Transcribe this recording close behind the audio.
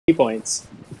points.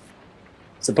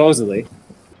 Supposedly.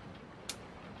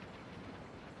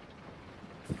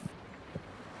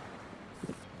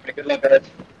 Good luck, guys.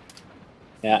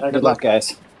 Yeah, good luck,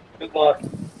 guys. Good luck.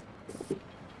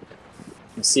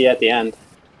 We'll see you at the end.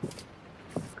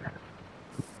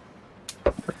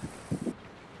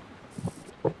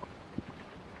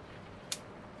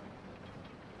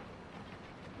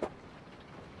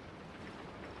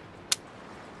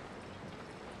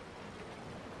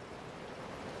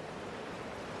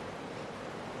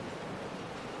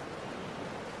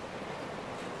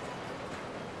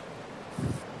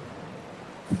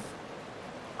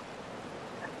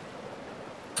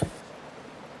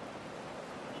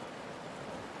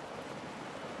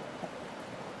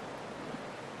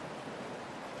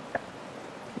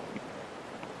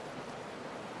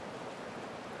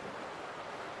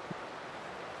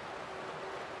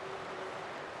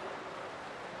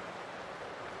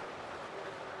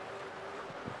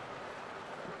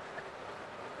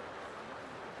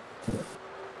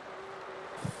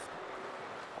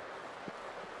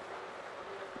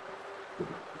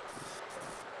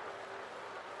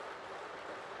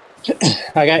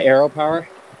 I got arrow power.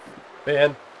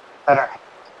 Man. Better.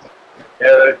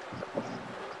 Yeah.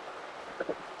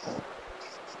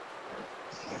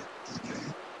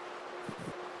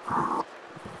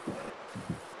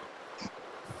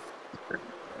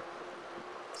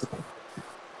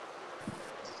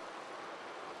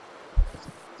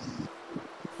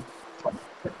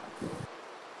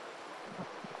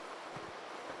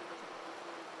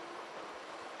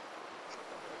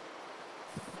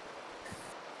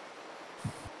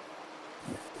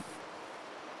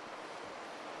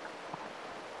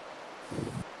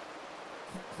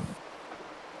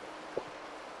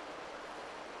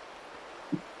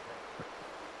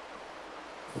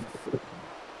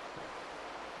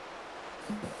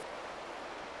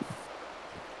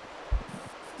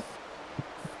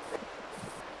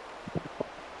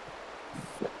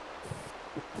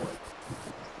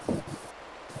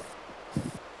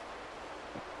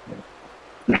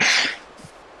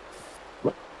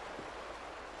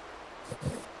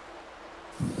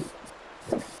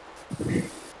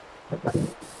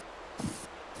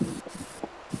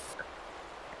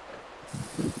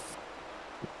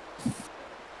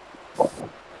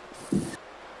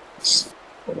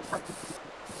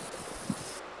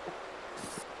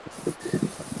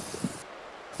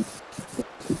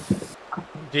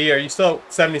 D, are you still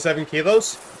 77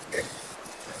 kilos?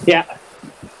 Yeah.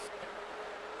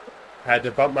 I had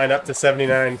to bump mine up to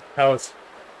 79. That's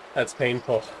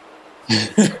painful. You're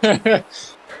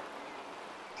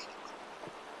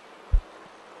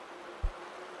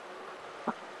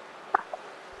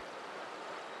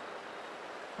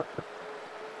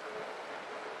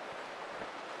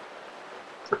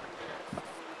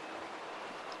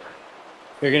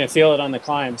going to feel it on the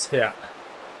climbs. Yeah.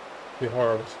 Be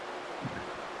horrible.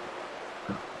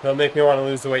 It'll make me want to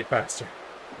lose the weight faster.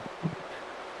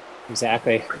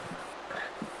 Exactly.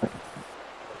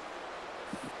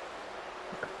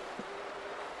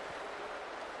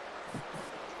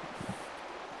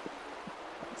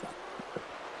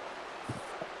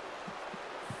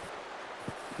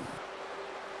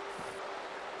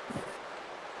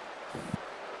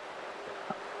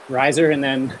 Riser and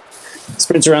then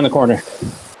sprints around the corner.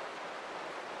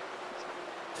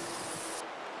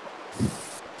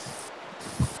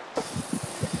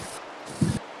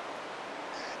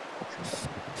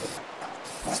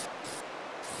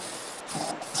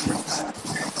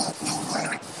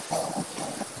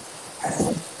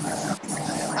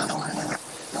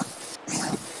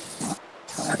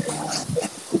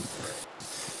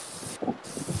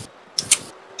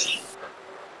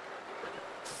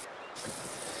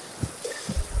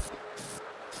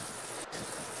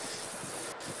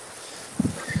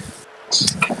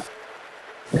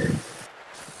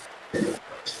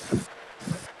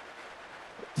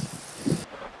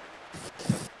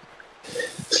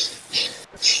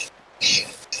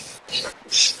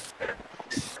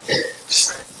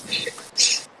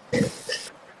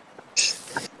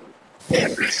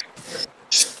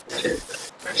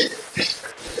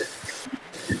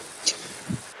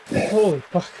 Holy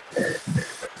fuck.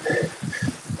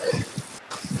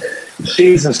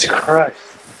 Jesus Christ.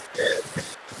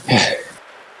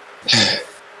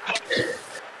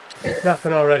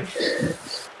 Nothing already.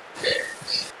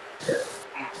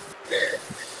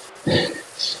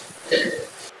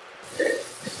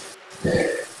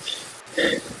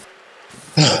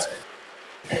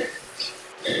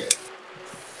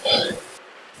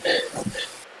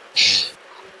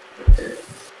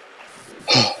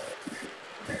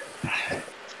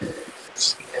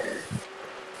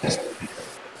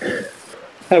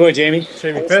 How about Jamie?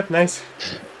 Jamie 5th, nice.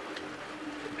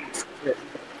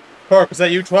 Cork, was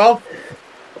that you 12?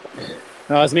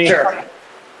 No, it's me. Sure.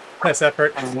 Nice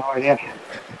effort. I have no idea.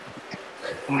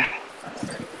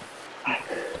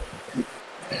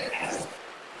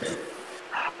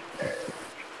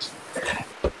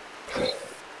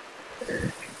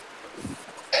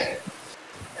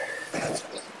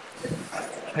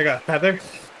 I got a feather.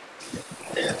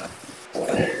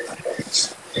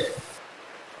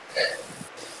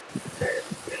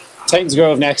 Titans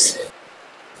Grove next.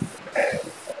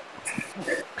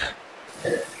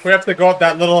 We have to go up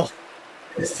that little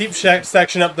steep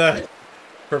section up the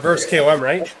reverse KOM,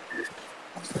 right?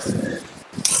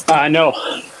 No.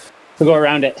 We'll go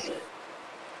around it.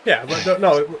 Yeah, but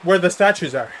no, where the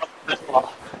statues are.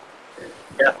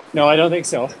 Yeah. No, I don't think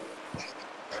so.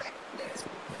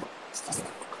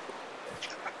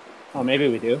 Oh, maybe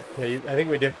we do. Yeah, I think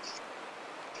we do.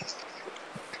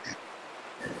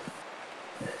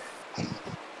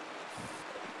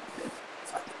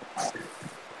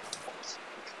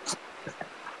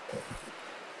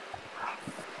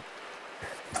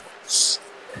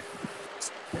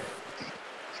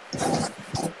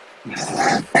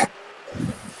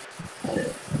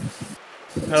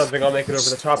 I don't think I'll make it over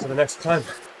the top of the next climb.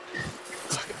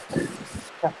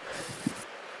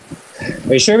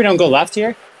 Are you sure we don't go left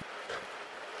here?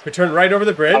 We turn right over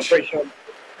the I'm bridge. pretty sure.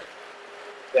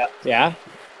 Yeah, Yeah?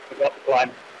 we got the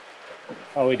climb.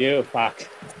 Oh, we do. Fuck.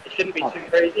 It shouldn't be too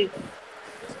crazy.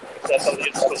 Except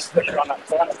I'll just push it on that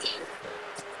corner.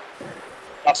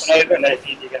 Up and over, and then it's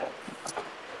easy again.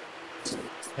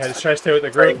 Yeah, just try to stay with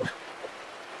the group.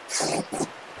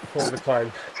 Over the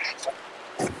climb.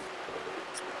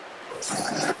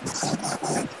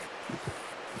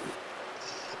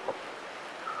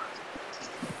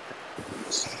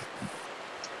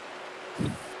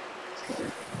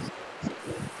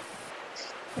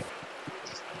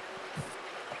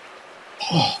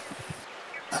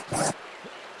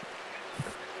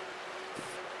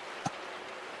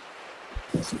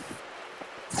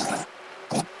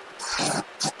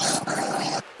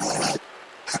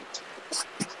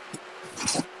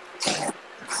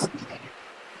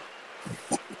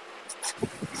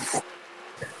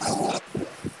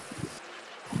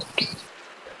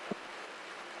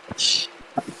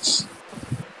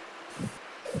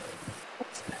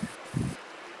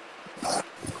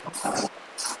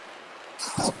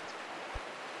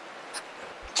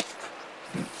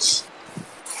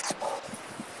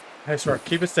 Nice work.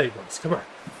 Keep it steady, boys. Come on.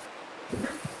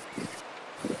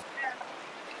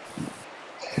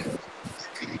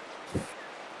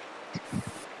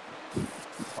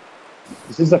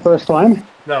 This is the first climb?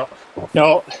 No.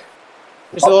 No.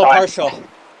 Just a little partial.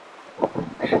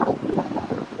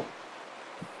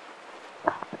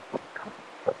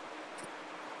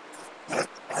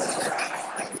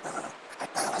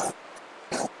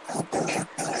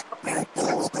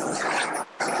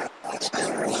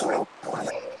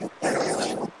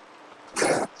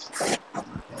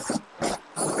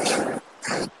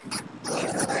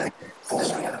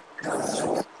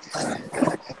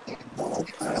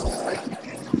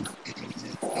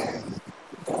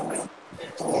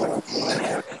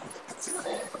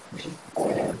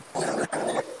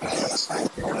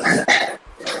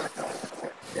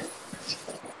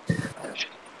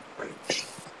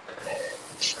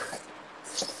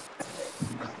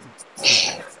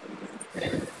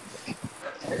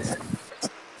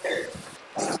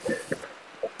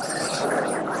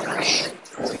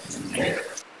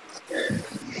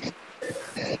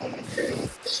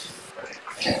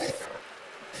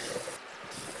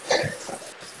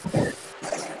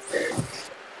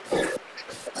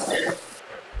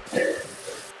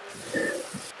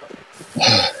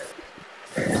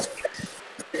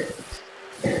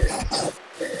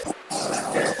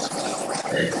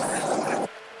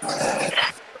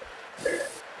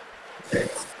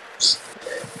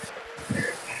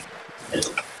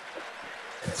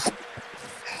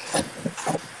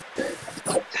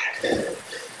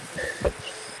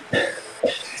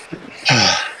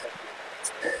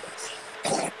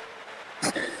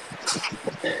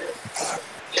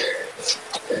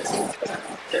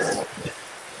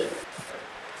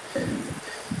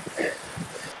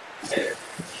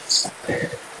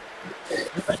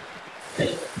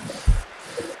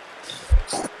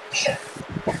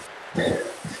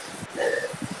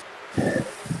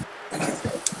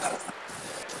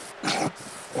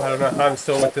 I don't know how I'm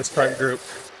still with this front group.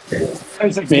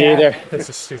 There's a Me gap. either. This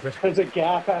is stupid. There's a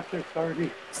gap after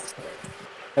 30.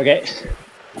 Okay.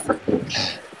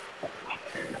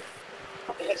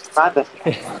 It's madness.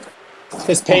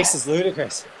 This pace is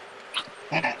ludicrous.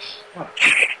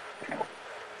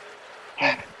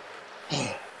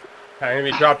 I'm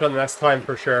gonna be dropped on the next climb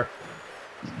for sure.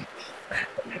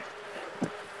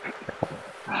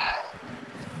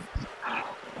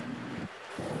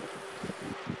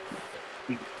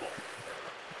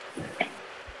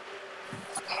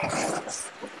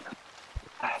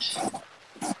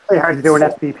 Very hard to do an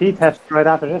FBP test right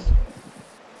after this.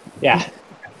 Yeah.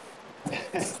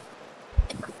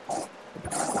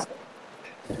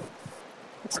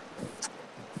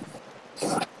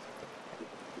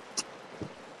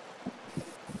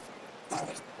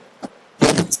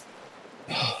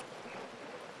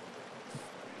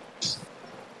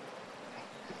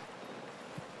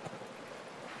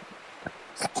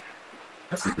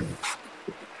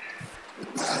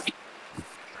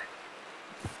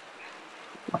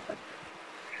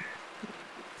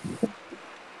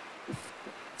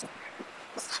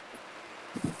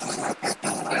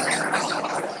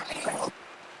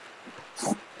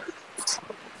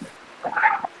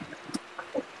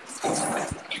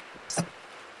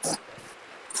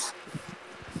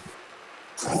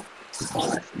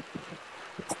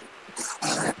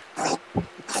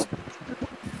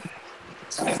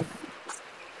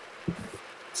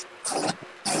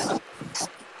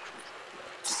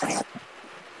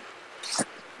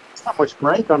 Not much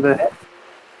break on the.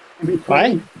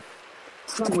 Why?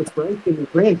 Not much break in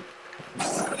between.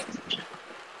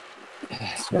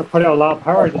 Yeah, put out a lot of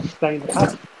power to stay in the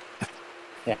pack.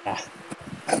 Yeah.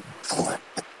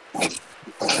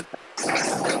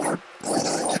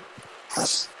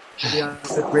 Yeah,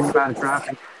 it's really bad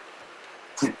traffic.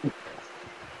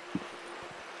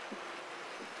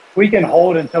 We can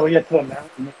hold until we get to the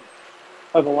mountain.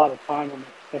 Have a lot of time on the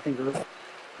second group.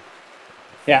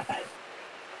 Yeah.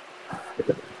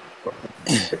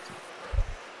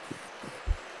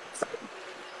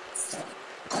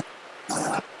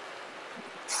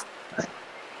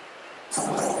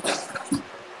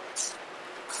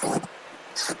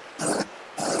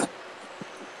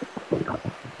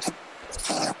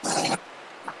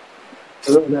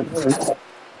 A little bit better.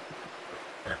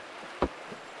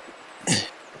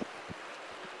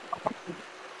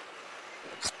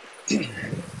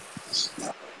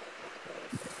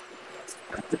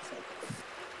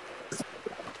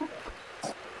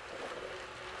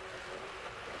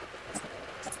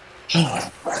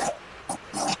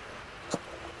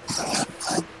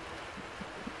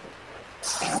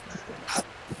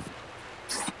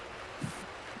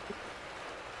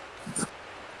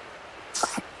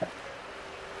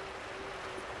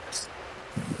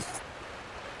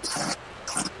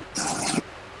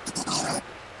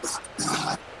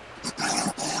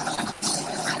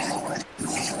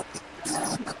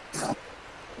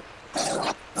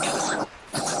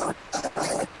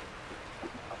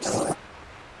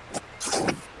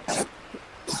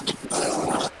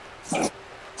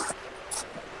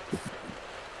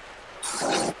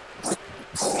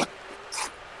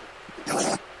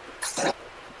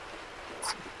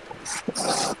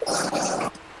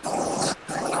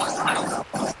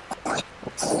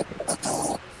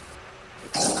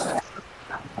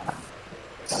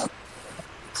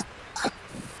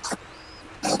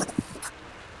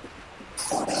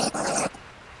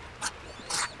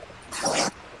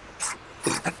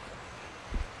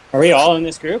 Are we all in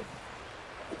this group?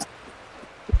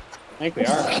 I think we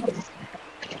are.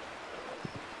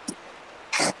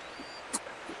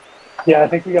 Yeah, I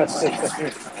think we got 6 up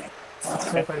here.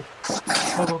 Okay, buddy.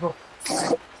 Go.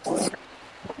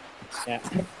 Yeah.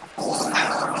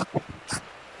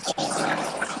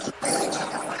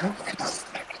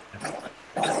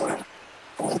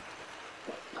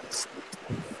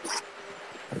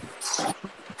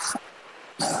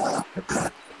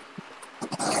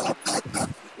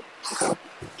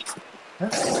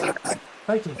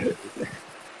 Hiking.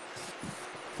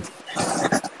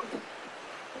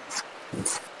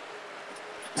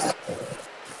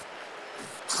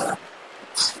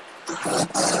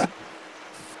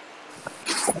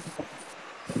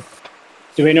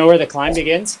 Do we know where the climb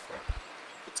begins?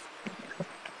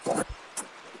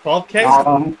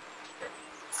 12K?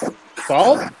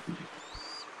 12?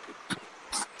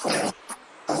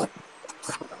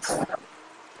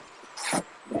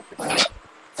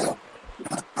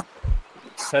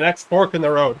 The next fork in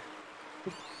the road.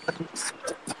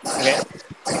 Okay.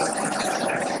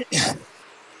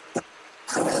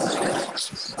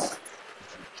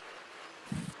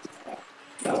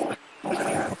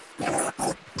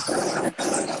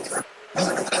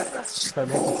 Start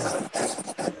making time.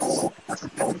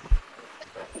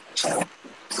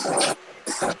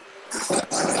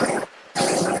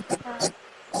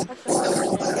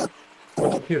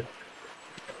 What's cute?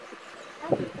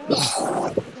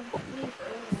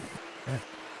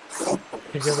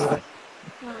 Can you give it a bit?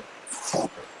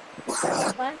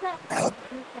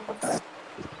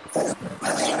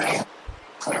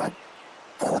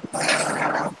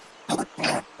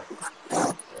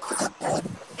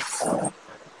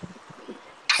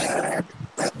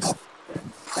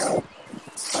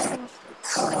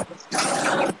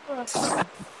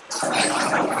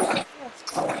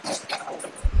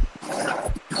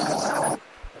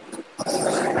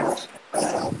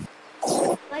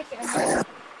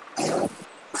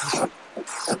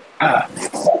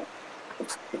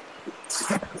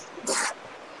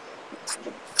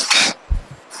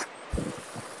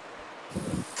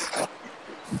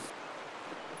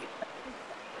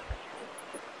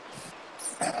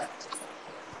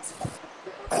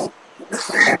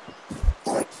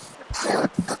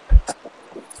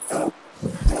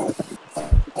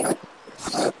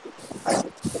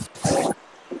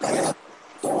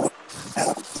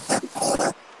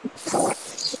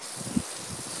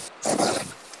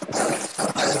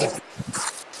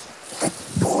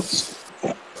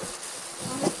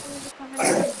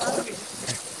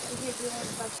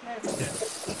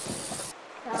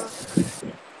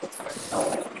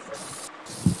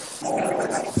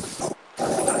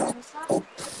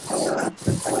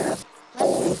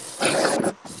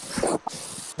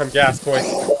 I'm gassed, boys.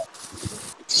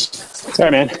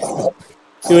 Sorry, man.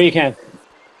 Do what you can.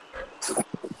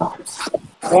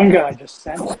 One guy just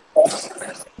sent.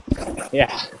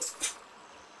 Yeah.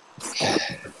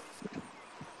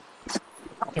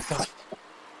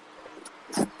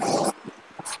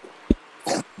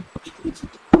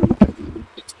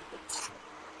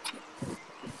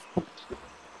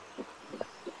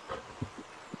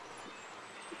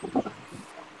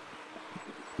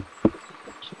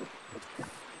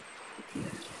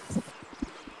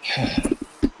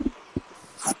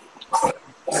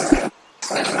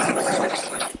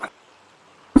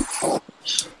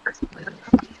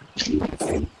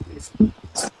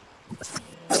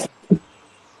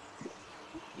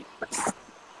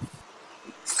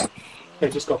 Hey,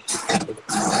 just go.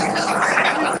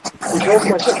 He drove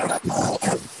my ship.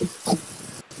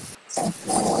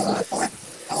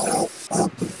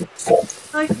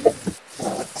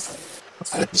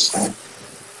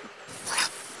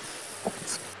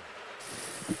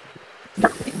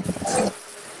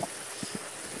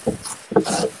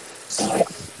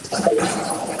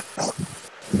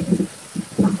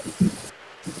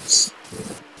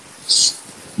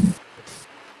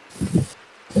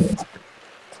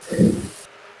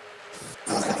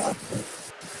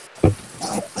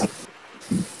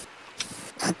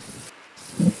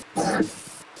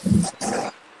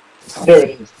 There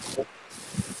it is.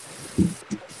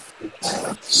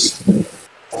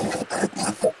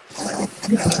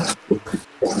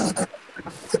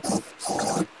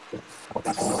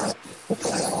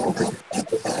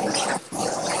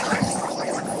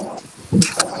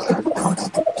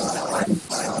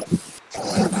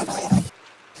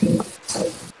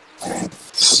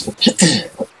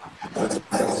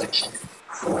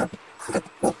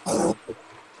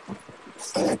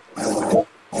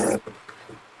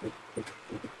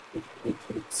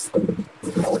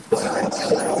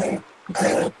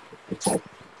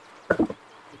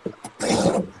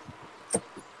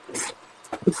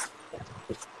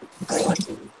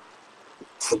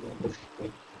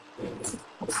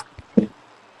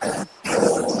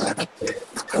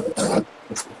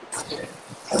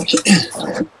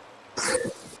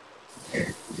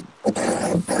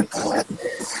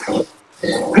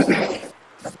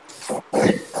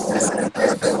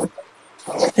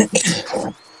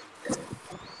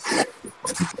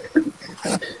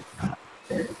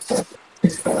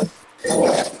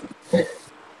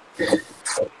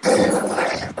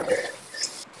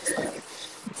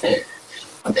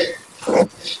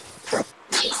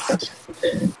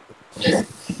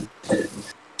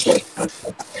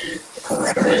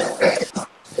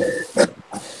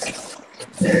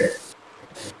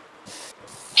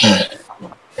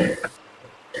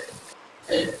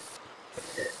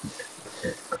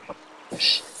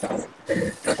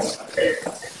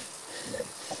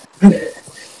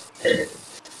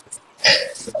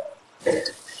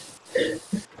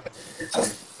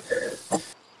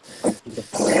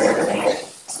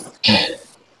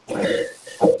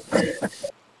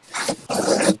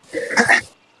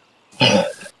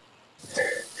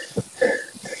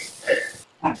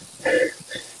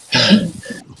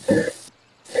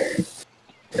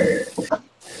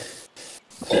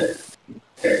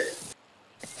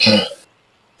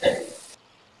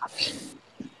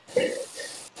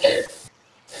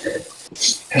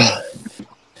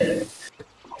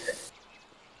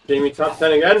 Jamie, top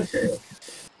 10 again.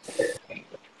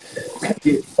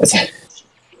 What's that?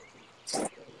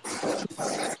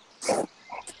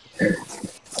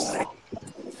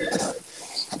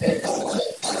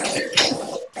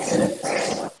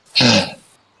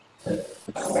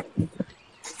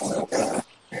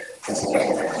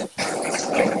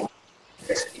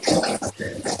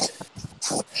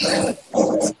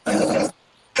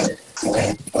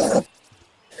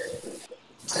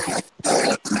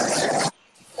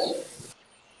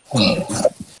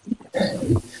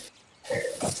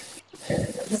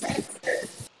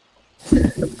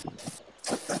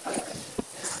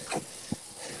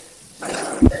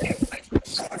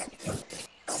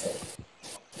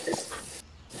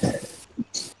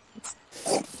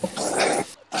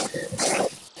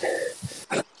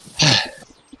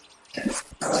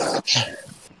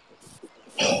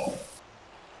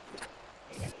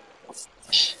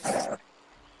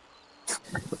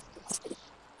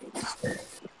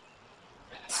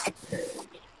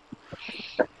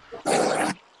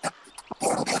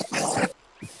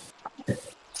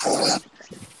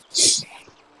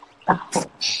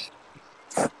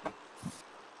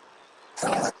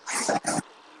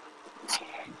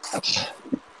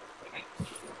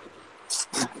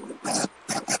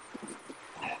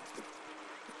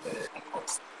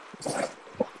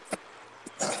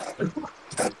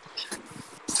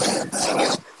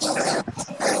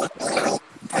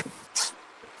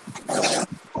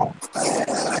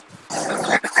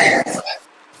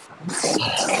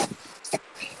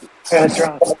 Yeah,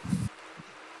 John.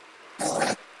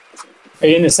 Are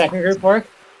you in the second group, Pork?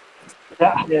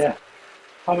 Yeah.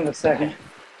 I'm in a second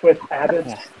with Abbott.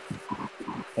 Yeah.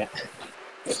 Yeah.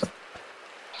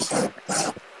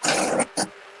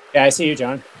 Yeah, I see you,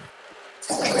 John.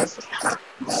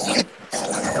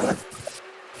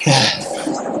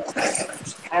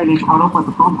 And he caught up with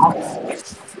the phone.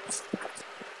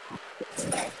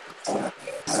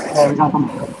 Yeah, we got them.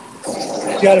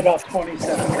 We got about 20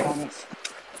 seconds on us.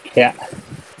 Yeah.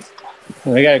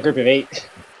 We got a group of 8.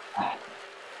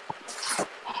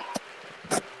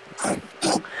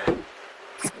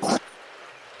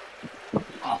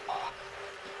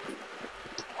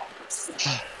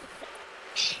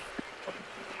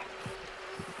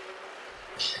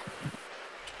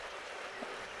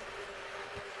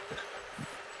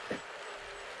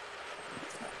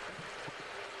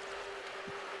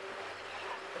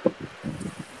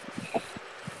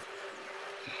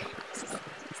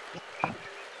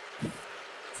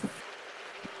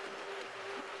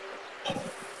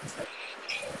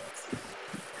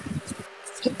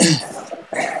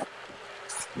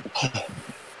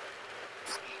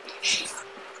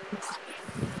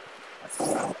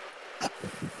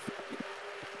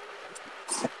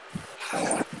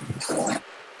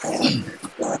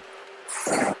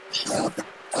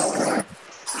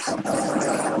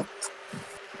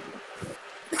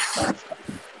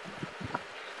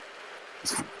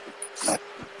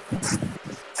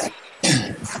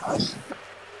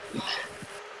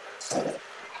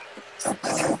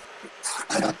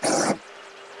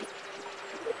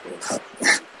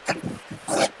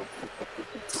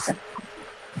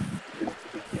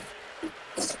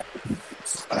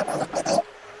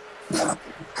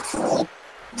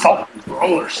 Oh,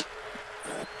 rollers.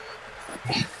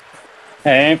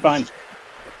 Hey, ain't fun.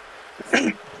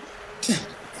 You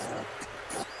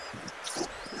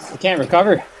can't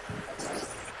recover.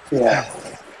 Yeah.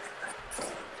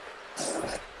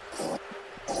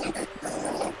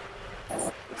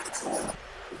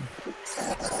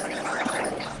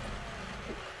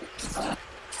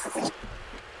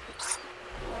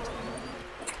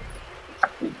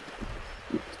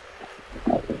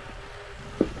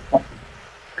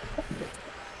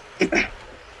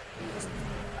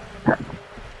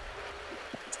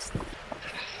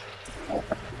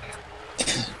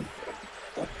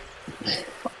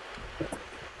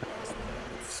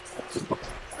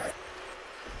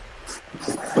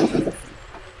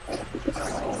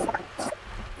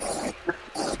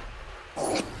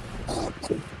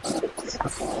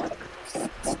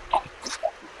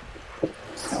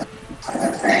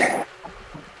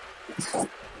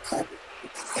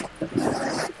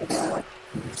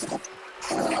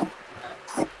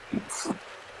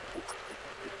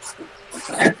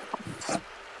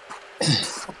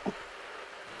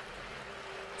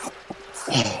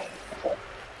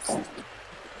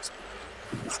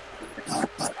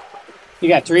 You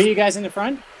got 3 of you guys in the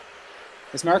front?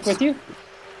 Is Mark with you?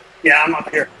 Yeah, I'm up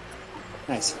here.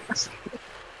 Nice.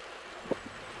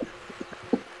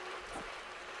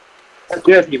 Thank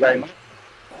you very much.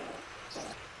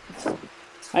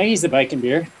 I think he's the bike and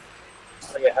beer.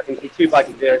 Oh, yeah, I think he's 2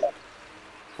 biking beers.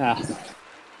 Ah.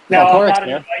 No, Oh, I'm Pork's not in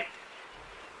there. the fight.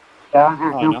 Yeah, I'm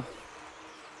here Oh, too. no.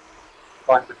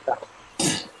 Fine with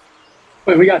that.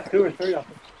 Wait, we got 2 or 3 of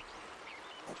them.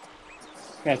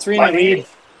 We got 3 in the lead.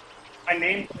 My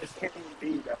name is Kevin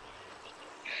B. Though.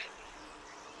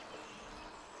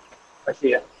 I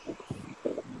see it.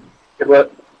 Good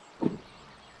work.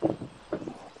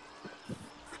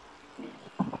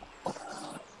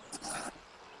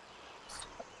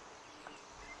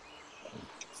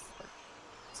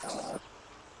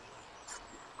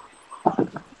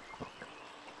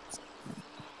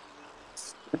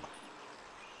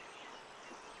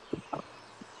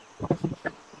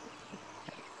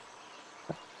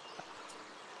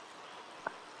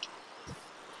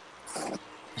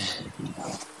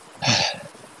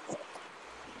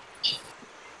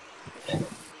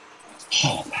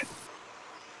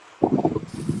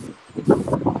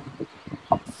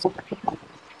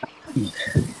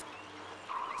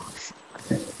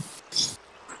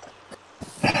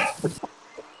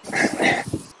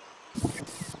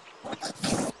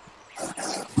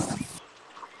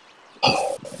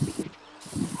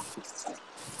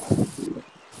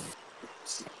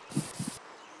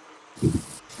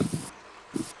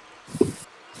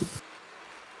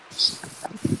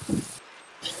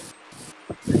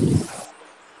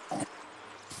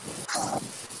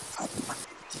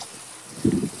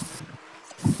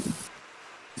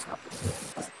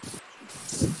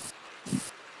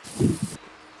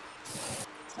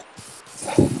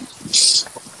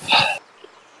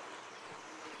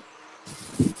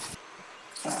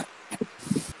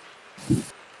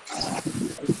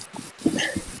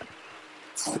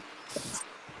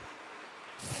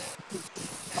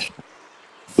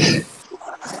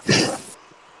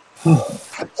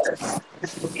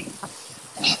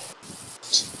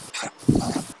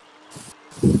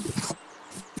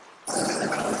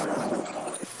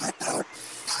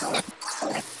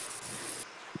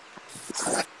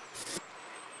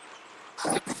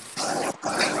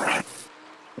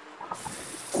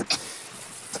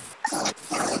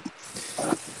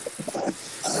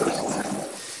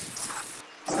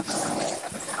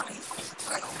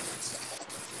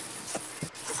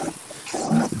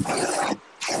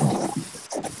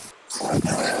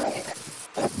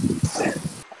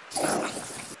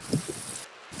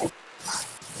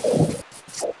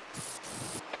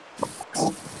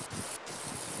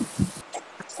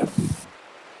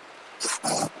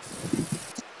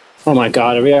 Oh my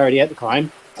God, are we already at the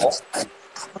climb?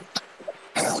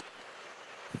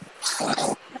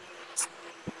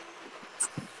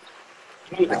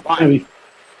 Maybe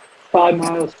 5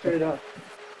 miles straight up.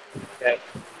 Okay.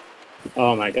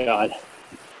 Oh my God.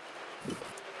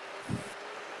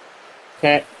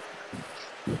 Okay.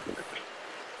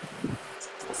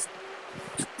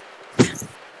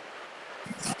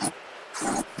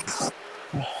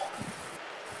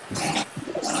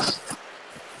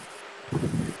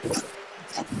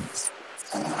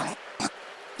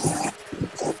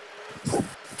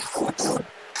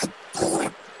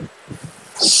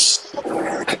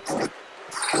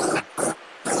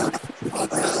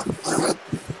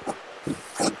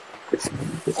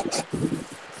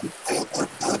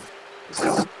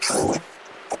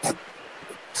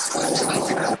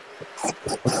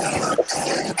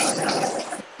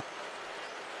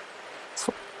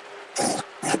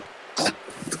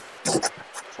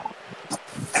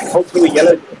 Hopefully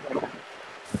yellow.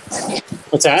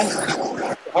 What's that?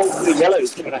 Hopefully yellow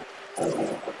is gonna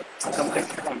something.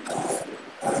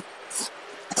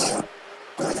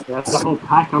 Yeah, the whole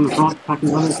pack on the front,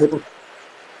 packing running people.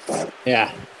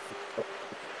 Yeah.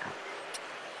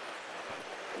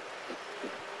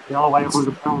 They all weigh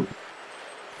 100 pounds.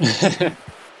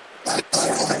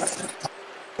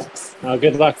 Oh,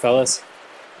 good luck, fellas.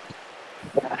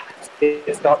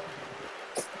 Stop.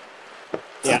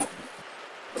 Yeah.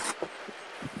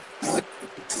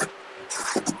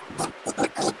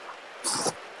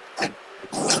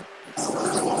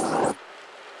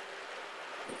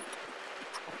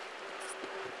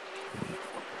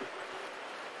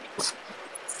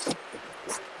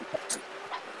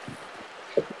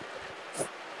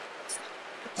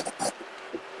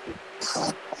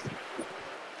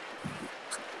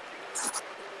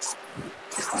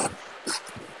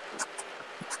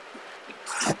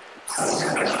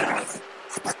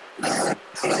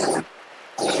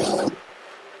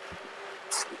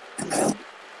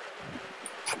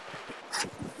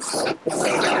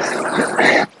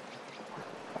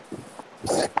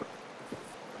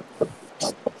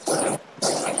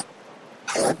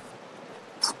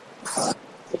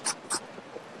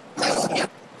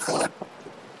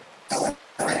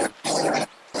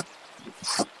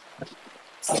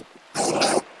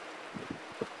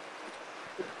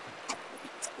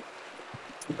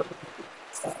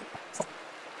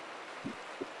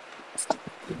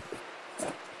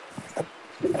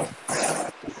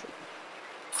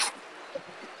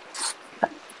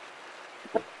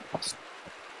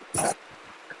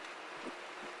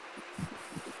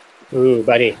 Ooh,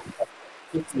 buddy.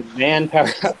 Manpower.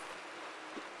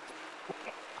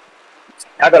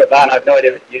 I got a van. I have no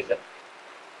idea if to use it.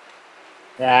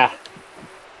 Yeah.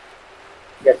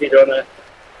 Yes, either on the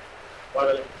one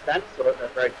of the stands or at the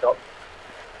very top.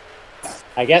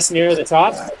 I guess near the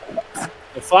top.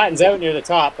 It flattens out near the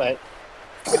top, but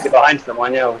If you're behind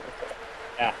someone, yeah.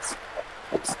 yeah.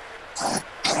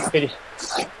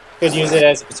 Could use it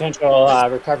as a potential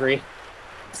recovery.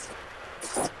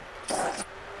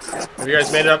 Have you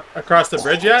guys made it up across the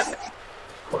bridge yet?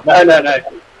 No. We're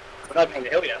not doing the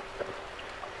hill yet.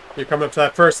 You're coming up to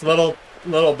that first little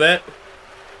bit.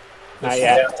 Not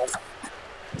yet.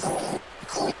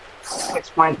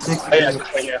 It's my thing. Oh, yeah,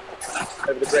 just went, yeah.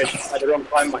 Over the bridge. I had the wrong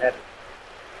time in my head.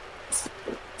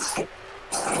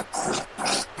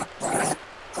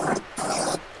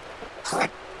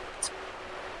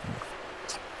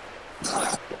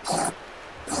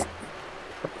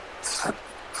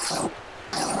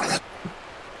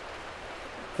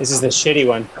 This is the shitty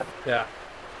one. Yeah.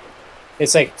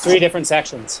 It's like 3 different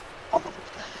sections.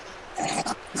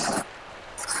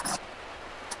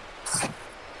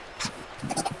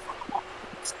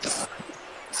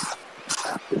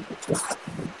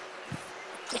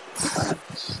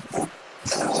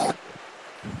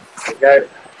 Go.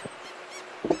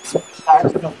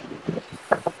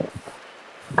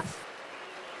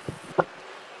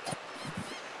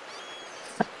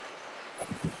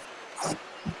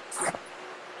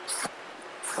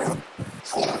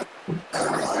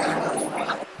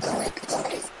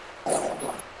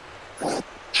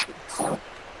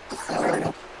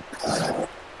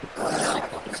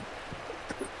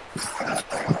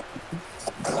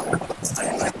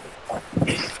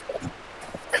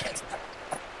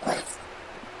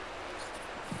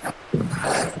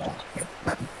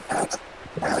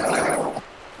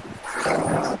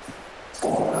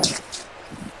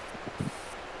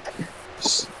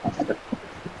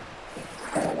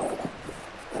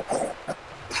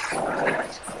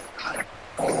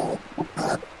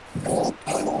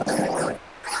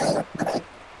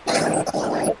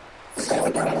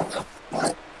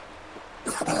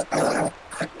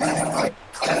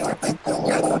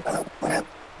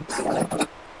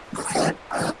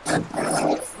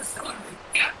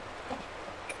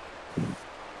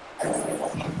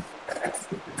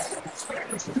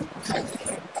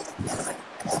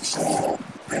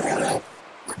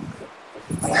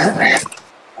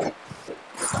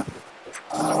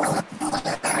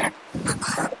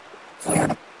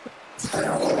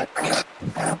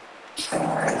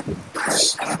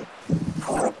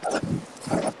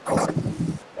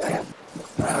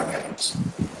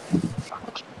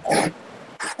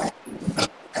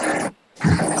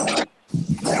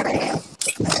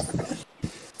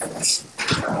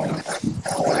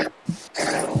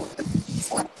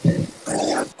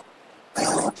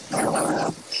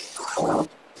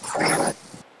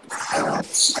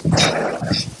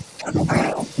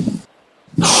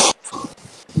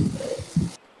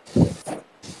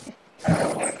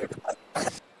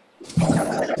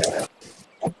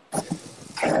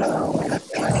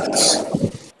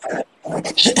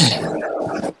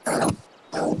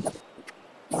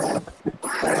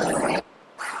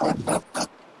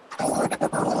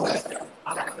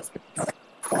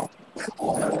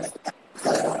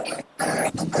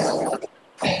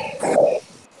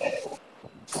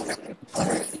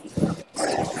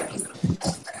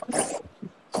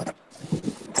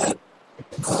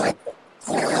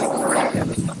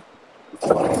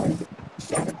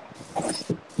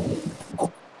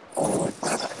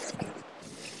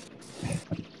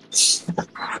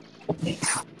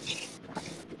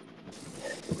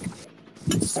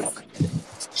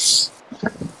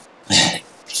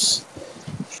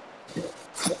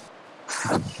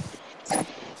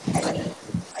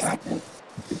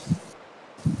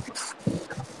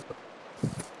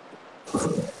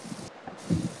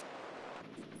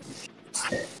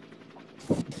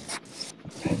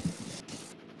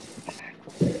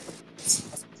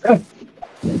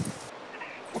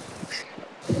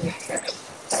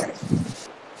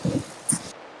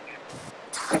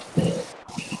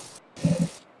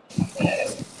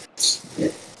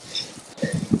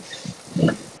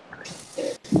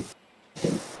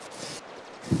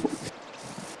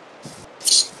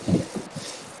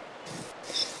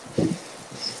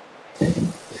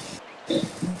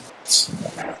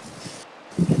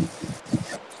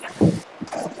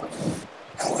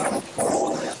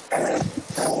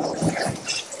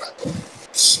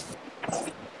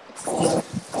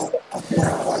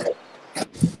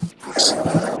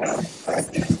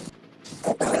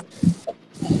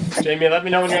 Jamie, let me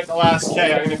know when you're at the last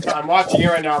K. I'm watching you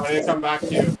right now, but I'm gonna come back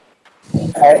to you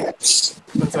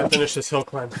once I finish this hill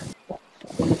climb.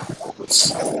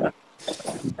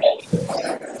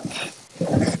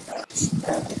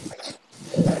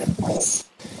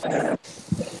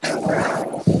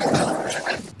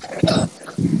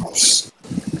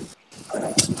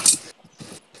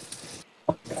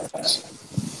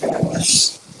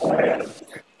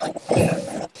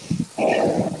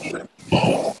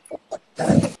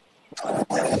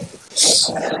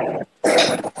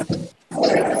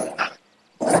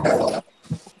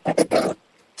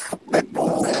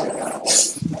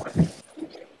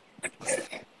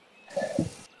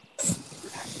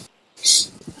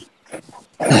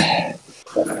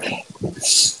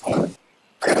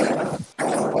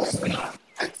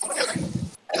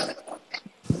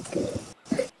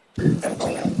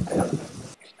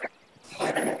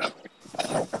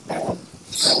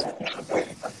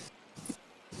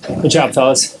 Good job,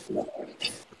 fellas.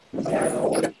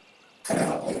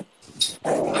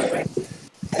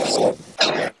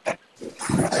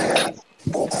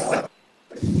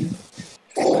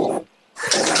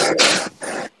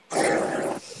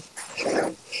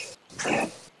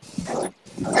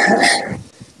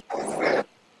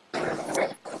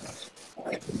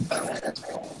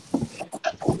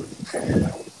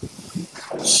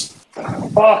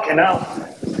 Fucking hell.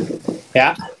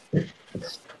 Yeah.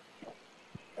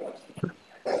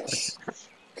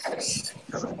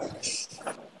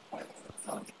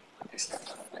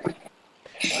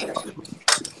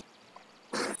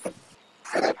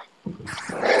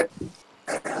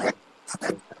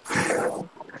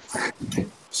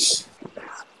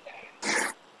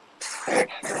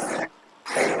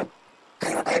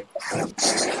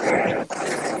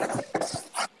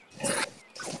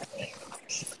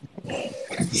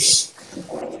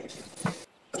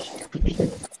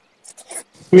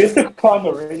 Do we have to climb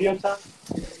the radio tower?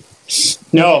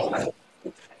 No.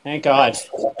 Thank God.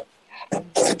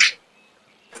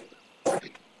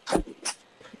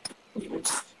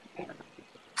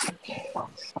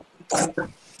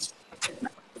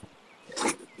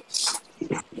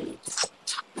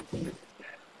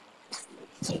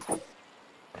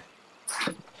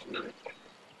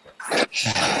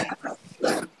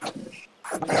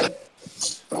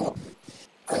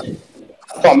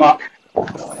 Come up.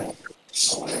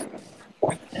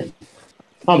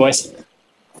 Come on, boys.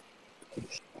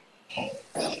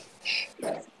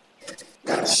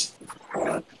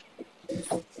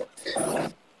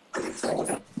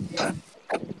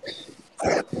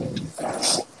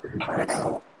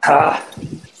 Ah.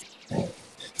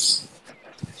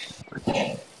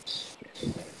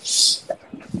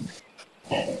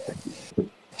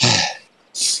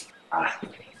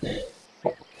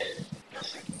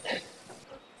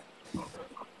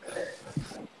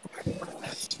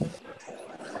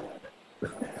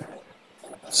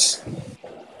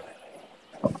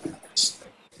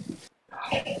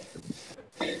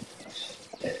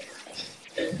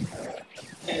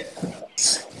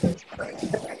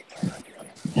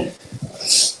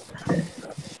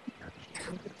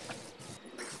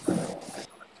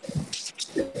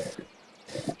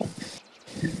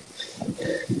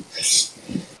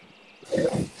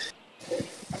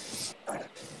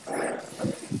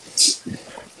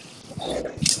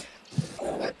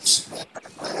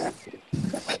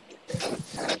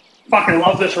 Fucking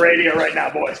love this radio right now,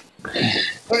 boys.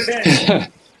 Put it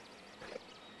in.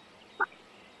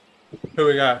 Who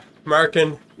we got? Mark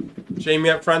and Jamie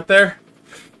up front there.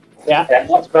 Yeah. Yeah,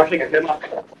 lots of brushing and good luck.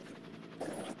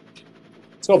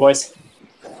 Let's go, boys.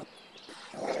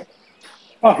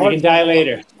 Oh, We can die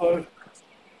later. oh,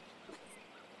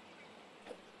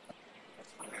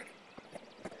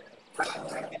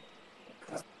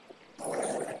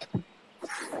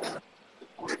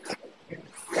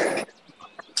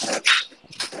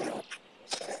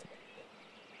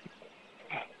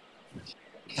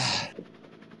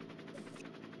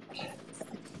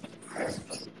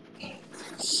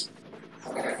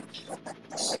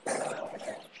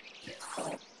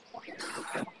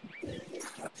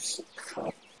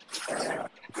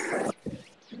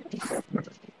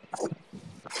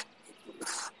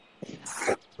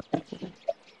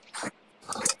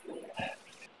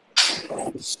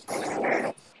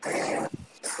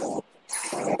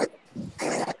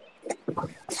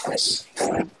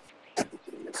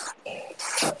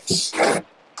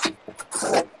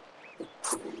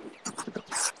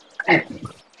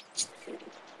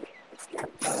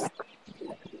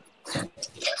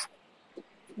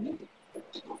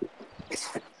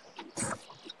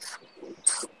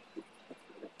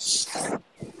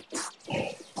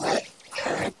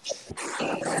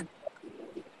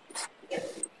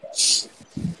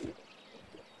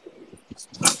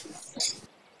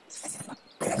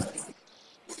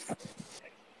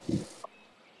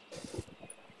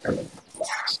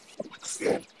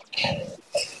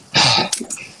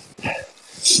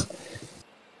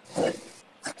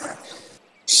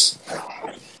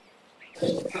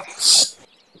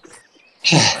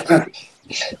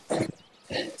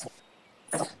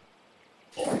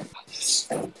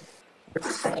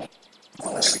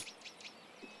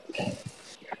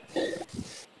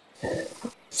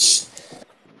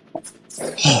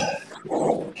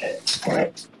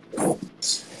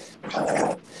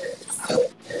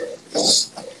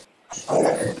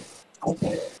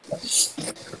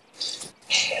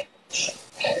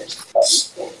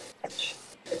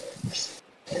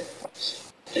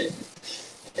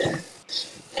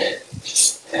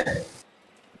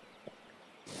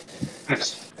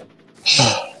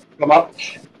 Come up.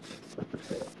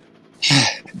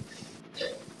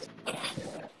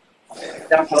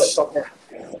 Down, stop there.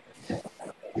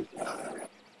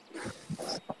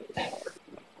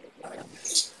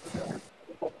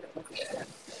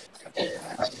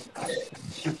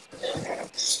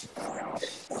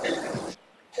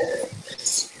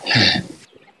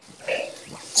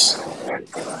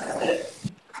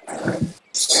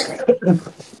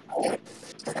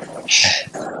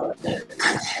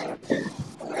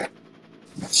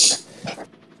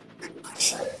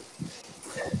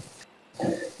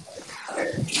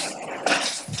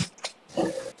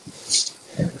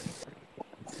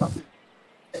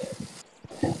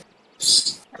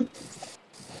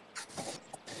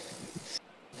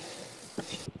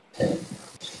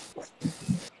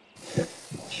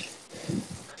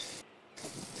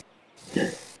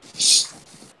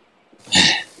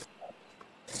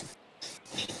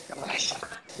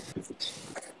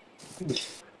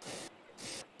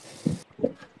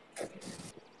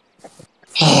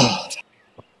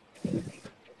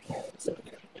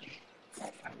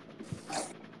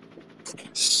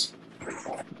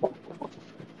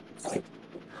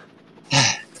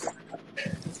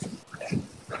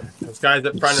 Those guys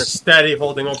up front are steady,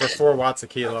 holding over 4 watts a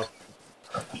kilo.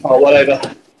 Oh, whatever.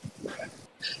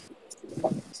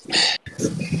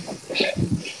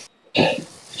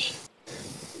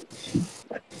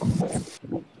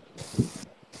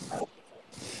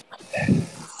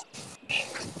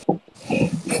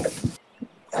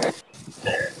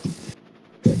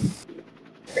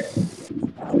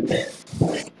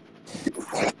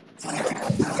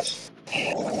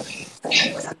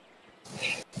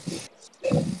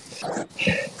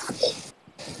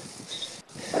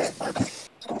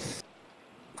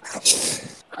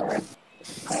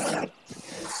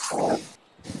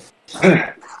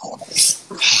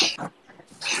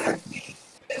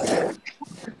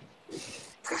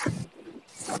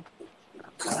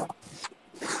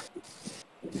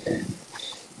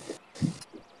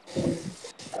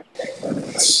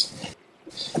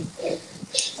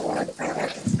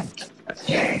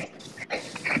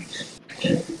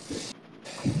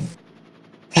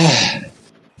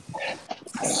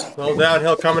 Little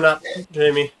downhill coming up,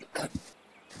 Jamie.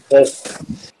 Yes.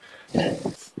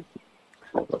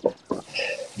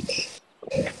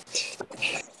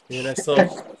 Be a nice little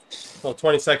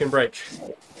 20-second break.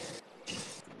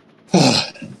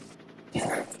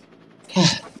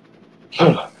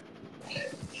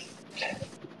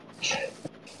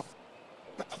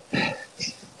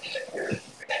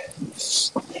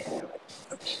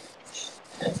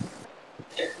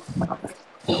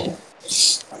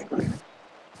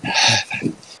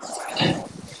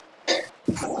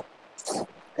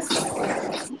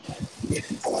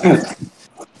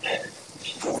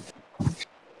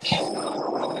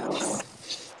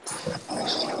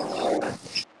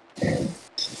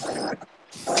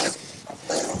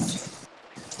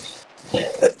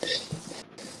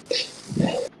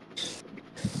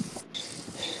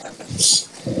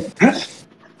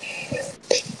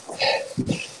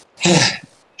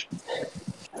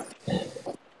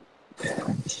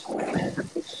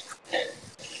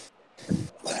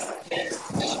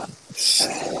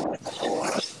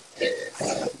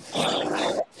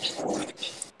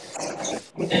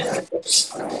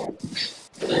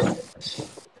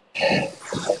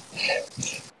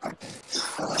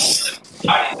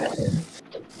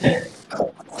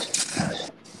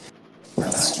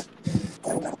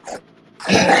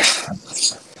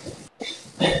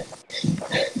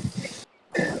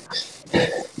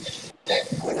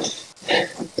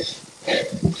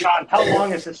 John, how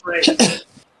long is this race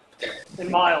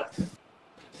in miles?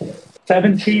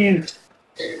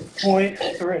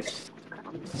 17.3.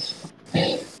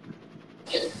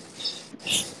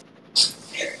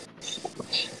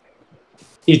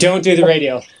 You don't do the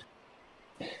radio.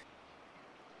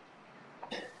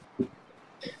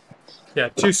 Yeah,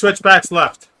 2 switchbacks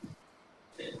left.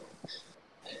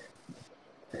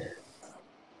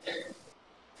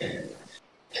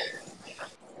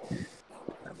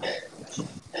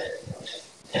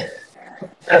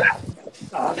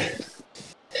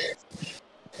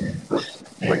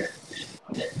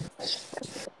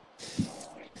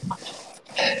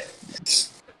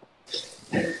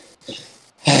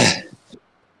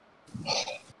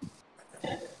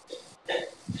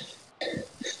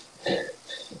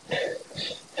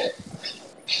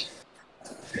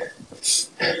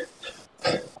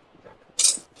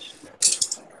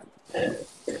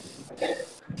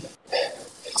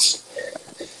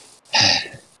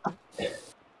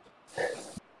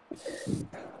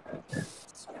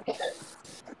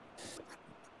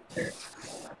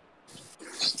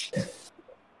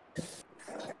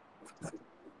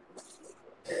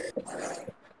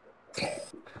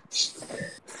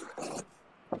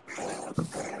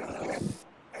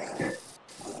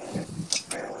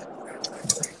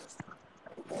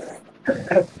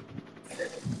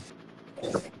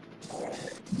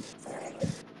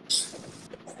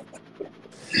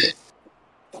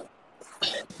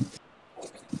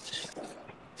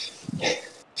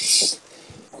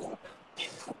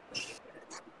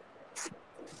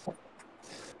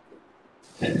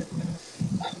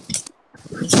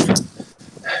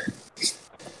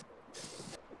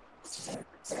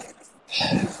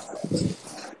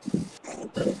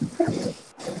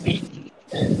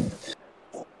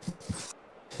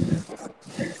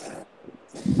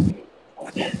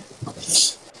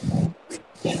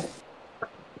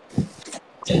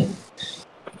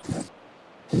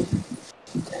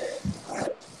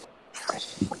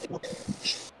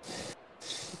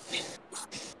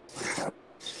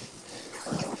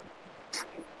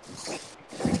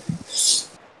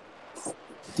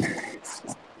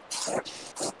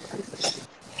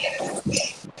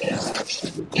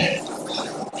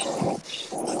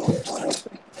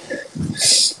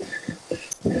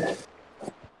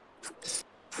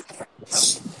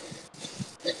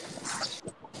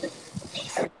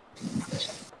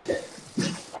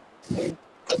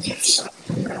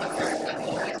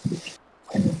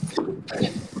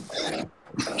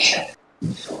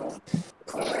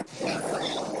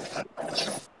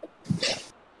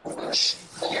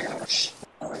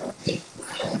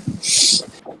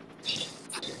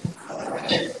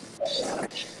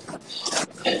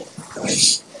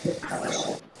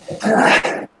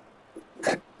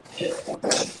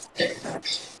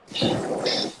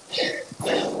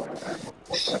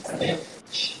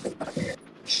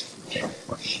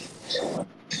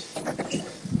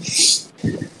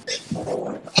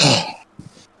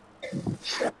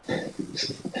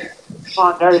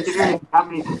 Come on, Darius, if you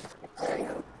got me.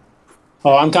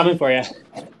 Oh, I'm coming for you.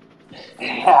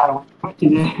 Yeah, I don't want you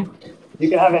to. You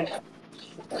can have it.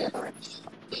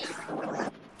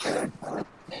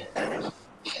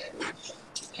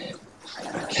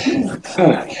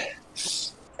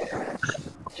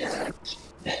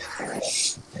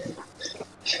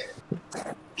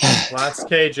 Last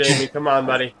K, Jamie. Come on,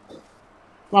 buddy.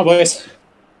 Come on, boys.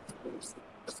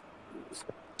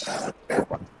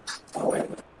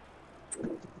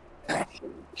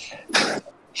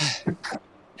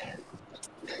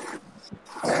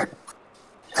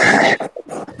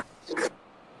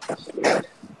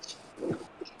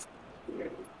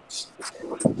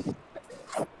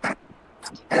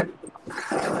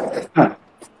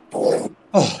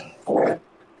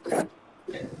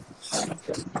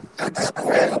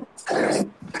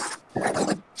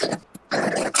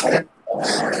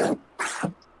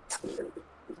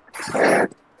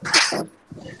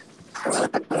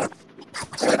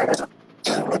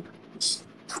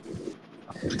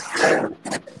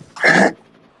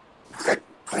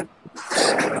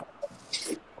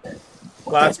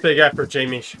 Last big effort,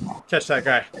 Jamie. Catch that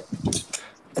guy.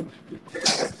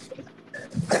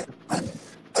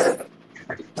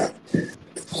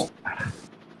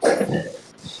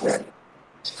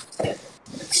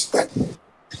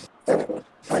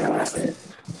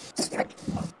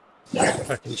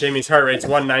 Fucking Jamie's heart rate's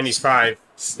 195.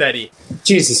 Steady.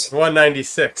 Jesus.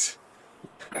 196.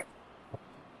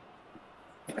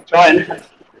 Trying.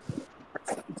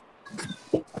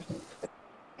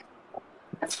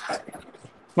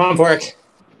 Come on, Pork.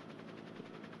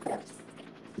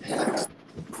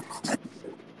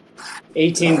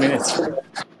 "18 minutes.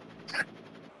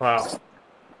 Wow.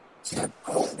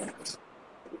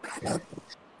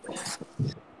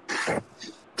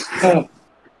 Oh.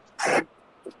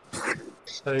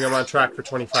 I think I'm on track for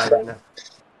 25 right now.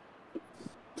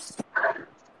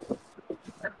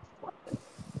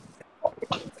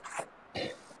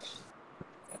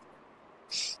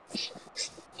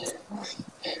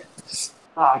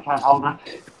 Oh, I can't hold that.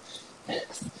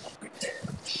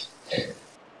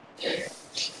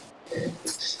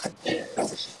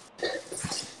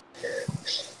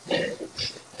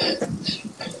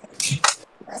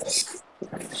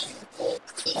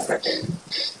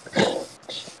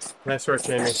 Nice work,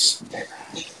 Jamie.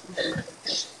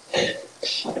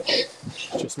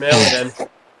 Just mail it in.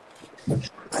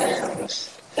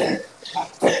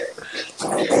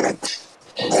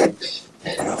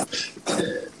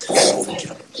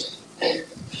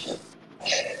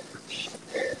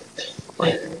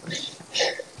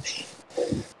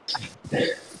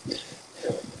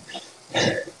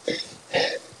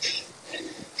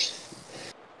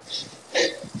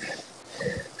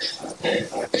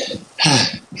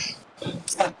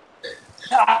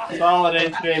 Solid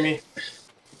 8, Jamie.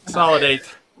 Solid 8.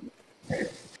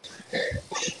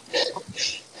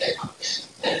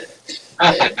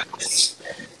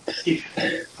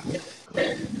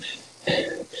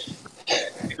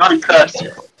 I'm first.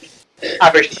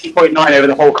 Average 2.9 over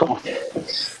the whole course.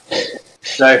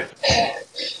 So.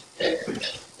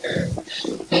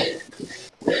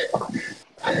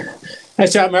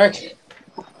 Nice job, Mark.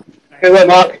 Good work,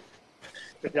 Mark.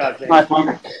 Good job, James. Nice,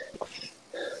 Mark.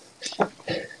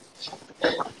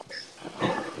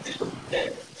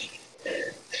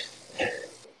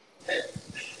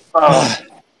 Oh.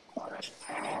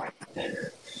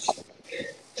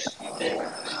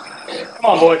 Come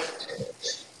on, boys.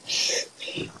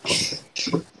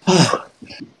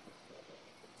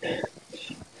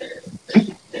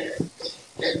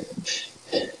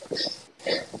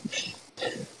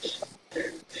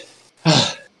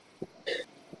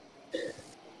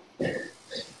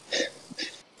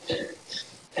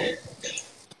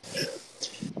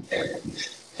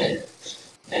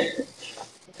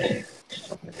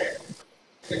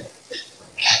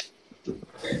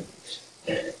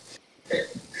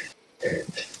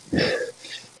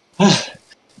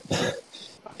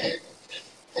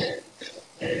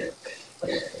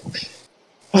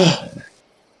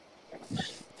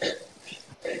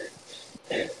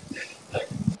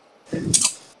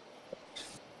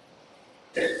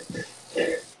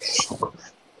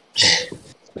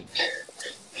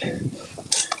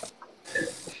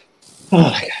 Oh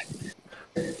my God.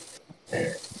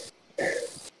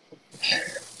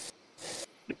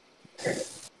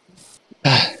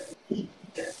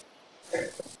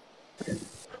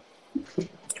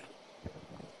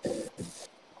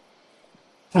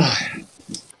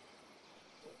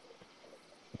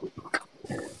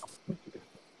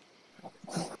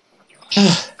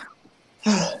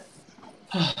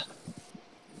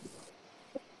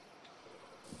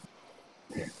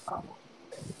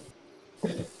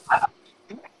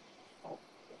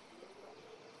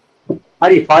 How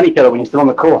do you find each other when you're still on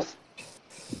the course?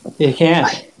 You can't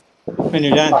when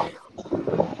you're done.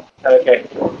 Okay.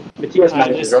 Matthias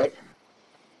manages, just- right?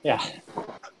 Yeah.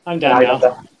 I'm done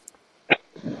now.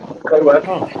 Good work.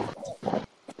 Oh,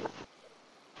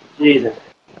 Jesus.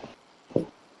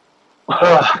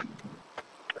 I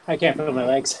can't feel my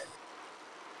legs.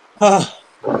 Oh.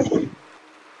 Oh.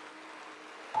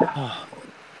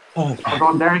 Oh, Hold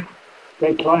on, Derek.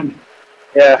 Great climb.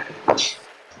 Yeah.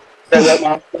 Good work,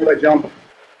 Mark. Good work, John.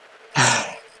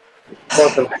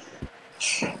 Awesome.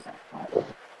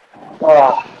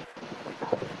 Oh.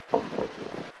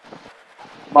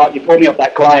 Mark, you pulled me up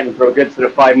that climb for a good sort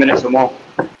of 5 minutes or more.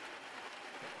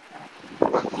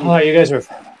 Oh, you guys were.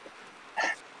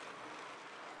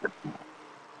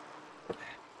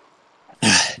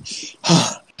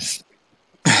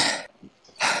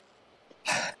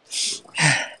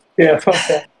 Yeah, fuck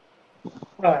that.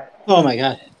 All right. Oh my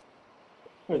God.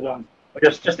 We're done.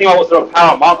 Just think about what sort of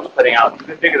power Mark was putting out. He's a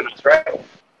bit bigger than us, right?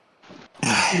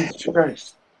 Jesus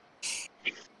Christ.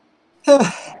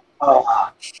 Oh.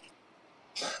 All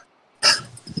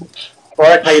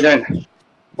right, how you doing?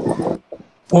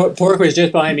 Pork was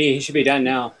just behind me. He should be done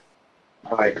now.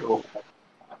 All right, cool.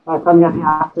 Oh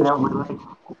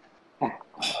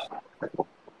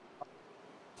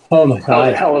my That was a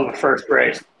god. hell of a first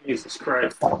race. Jesus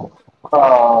Christ.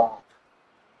 Oh.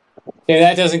 Yeah,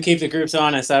 that doesn't keep the groups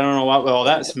honest. I don't know what will.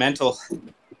 That's mental.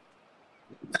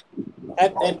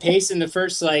 That pace in the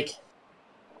first like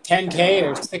 10K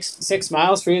or six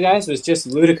miles for you guys was just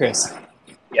ludicrous.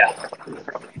 Yeah.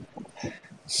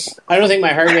 I don't think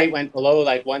my heart rate went below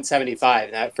like 175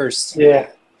 in that first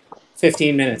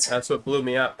 15 minutes. That's what blew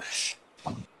me up.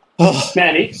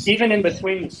 Man, even in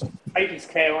between Titans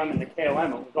KOM and the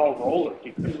KOM, it was all rollers.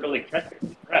 You couldn't really catch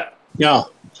your breath. No.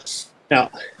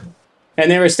 And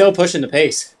they were still pushing the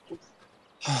pace.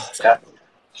 Yeah.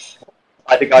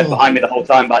 I had the guys behind me the whole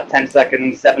time, about 10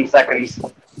 seconds, 7 seconds.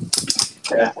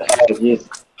 Yeah.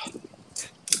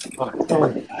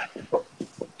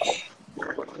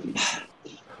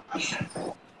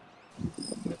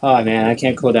 Oh man, I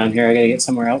can't cool down here. I gotta get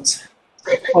somewhere else.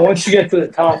 Well, once you get to the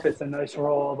top, it's a nice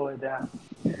roll all the way down.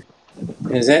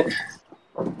 Is it?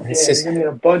 It's You're going to get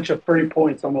a bunch of free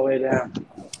points on the way down.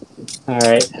 All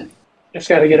right. Just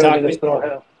got to get over this little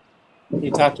hill. You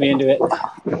talked me into it.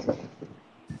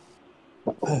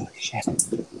 Oh, shit.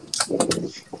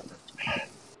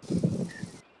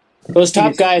 Those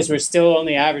top guys were still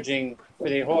only averaging, for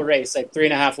the whole race, like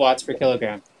 3.5 watts per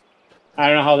kilogram. I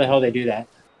don't know how the hell they do that.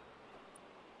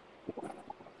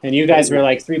 And you guys were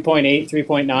like 3.8,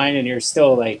 3.9, and you're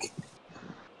still like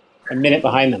a minute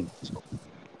behind them.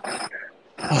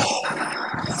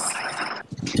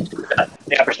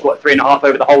 They averaged, what, 3.5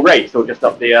 over the whole race, or just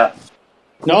up the...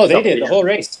 No, they did the whole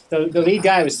race. The lead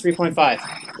guy was 3.5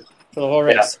 for the whole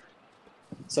race.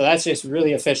 Yeah. So that's just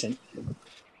really efficient.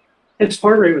 His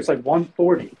heart rate was like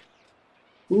 140.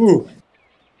 Ooh.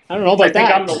 I don't know about that. I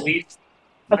think I'm the least.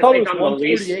 I thought it was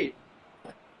 148.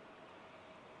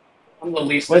 I'm the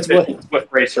least efficient Swift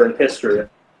racer in history.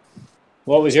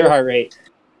 What was your heart rate?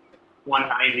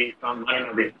 190.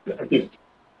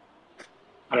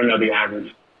 I don't know the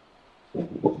average.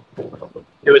 Who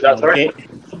was that, sorry?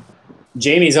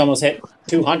 Jamie's almost hit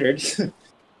 200.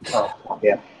 Oh,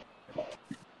 yeah.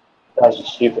 That was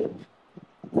just stupid.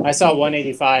 I saw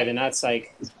 185, and that's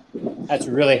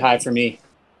really high for me.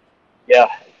 Yeah.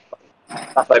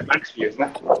 That's like max for you, isn't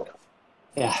it?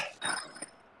 Yeah.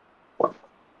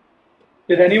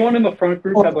 Did anyone in the front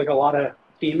group have like a lot of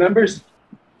team members?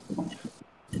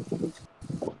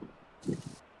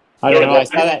 I don't know. I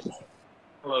saw that.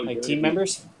 Like team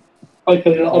members?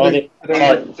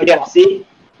 TFC?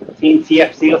 Team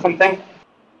TFC or something?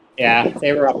 Yeah,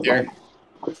 they were up there.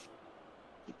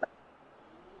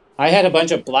 I had a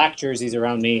bunch of black jerseys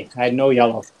around me. I had no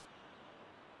yellow.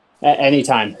 At any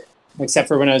time. Except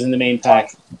for when I was in the main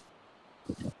pack.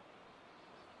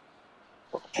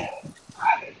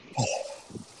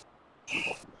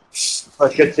 Well,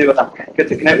 it's good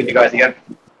to connect with you guys again.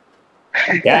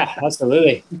 Yeah,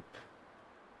 absolutely.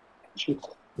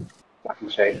 Fucking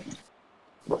shade.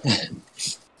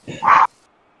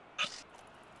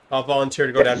 I'll volunteer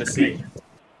to go down to sea.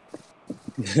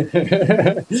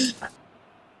 It's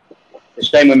a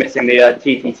shame we're missing the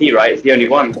TTT, right? It's the only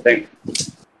one, I think.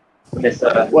 This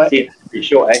pretty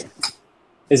short, eh?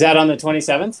 Is that on the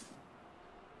 27th?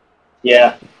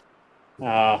 Yeah.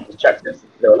 Just checked this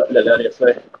a little earlier,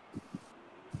 so.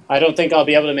 I don't think I'll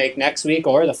be able to make next week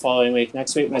or the following week.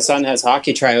 Next week, my son has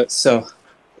hockey tryouts, so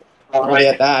I'll be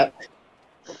at that.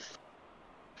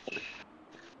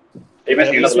 You're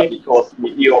missing another lucky course,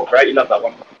 New York, right? You love that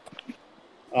one.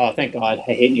 Oh, thank God.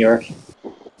 I hate New York.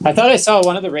 I thought I saw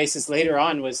one of the races later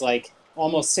on was like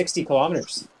almost 60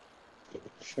 kilometers.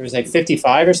 There was like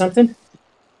 55 or something.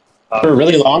 For a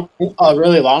really long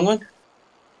one.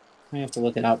 I have to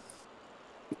look it up.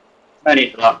 No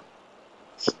need for that.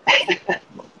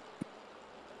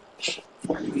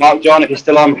 Mark, John, if you're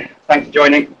still on, thanks for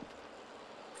joining.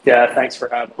 Yeah, thanks for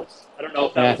having us. I don't know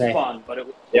if that was fun, but it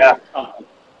was fun.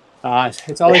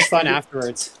 It's always fun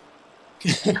afterwards.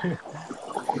 We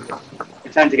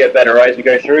tend to get better, right, as we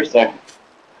go through, so.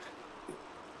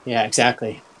 Yeah,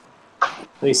 exactly. At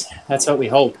least that's what we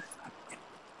hope.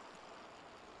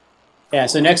 Yeah,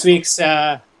 so next week's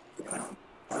in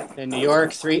New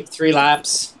York, three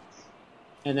laps.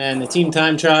 And then the team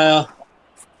time trial.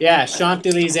 Yeah,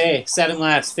 Champs-Élysées, 7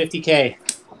 laps, 50K.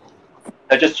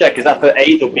 So just check, is that for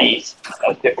A's or B's?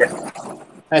 That's different.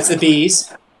 That's the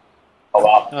B's. Oh,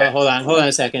 wow. Okay. Hold on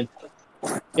a second.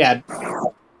 Yeah.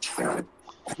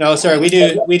 No, sorry, we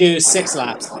do 6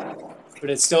 laps, but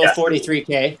it's still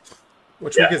 43K.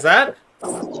 Which week is that?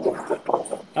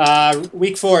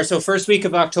 Week 4, so first week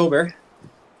of October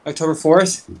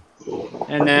 4th,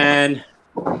 and then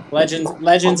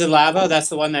Legends and Lava. That's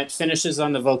the one that finishes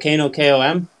on the Volcano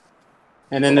KOM,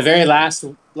 and then the very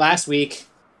last week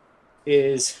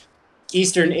is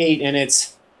Eastern 8, and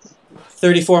it's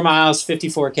 34 miles,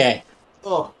 54K.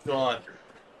 Oh God.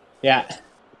 Yeah,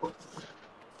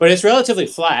 but it's relatively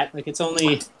flat. Like it's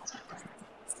only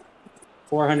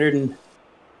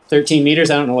 413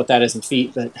 meters. I don't know what that is in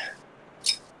feet, but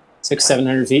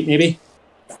 600-700 feet maybe.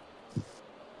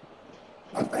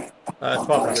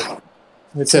 1,200.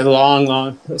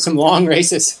 It's some long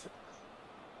races.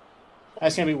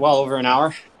 That's gonna be well over an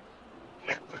hour.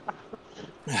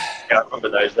 Yeah, I remember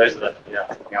those. Those are the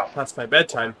yeah. That's my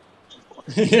bedtime.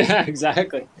 Yeah,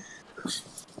 exactly.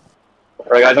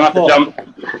 Right, guys, I'm gonna have to jump.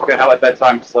 Gonna have a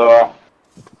bedtime, so.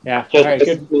 Yeah. Cheers, All right.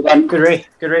 guys.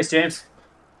 Good race, James.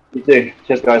 You too.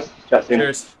 Cheers, guys. Chat soon.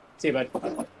 Cheers. See you, bud.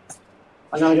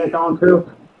 I'm gonna get going through.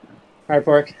 All right,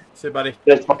 Pork. See you, buddy.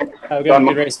 Cheers. Have a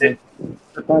good race, man.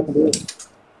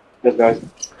 Cheers, guys.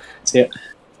 See ya.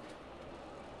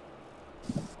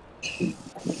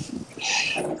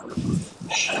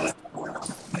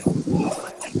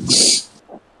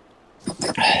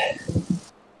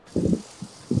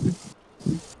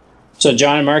 So,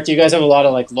 John and Mark, do you guys have a lot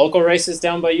of like local races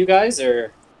down by you guys,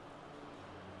 or?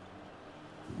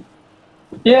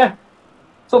 Yeah,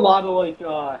 it's a lot of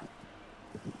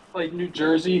like New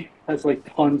Jersey has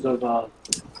like tons of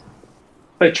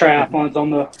like triathlons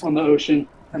on the ocean,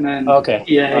 and then Okay.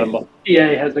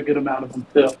 EA has a good amount of them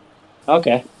too.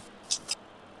 Okay.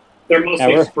 They're mostly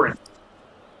we're- sprint.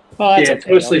 Well, that's Yeah, it's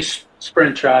okay, mostly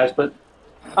sprint tries, but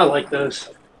I like those.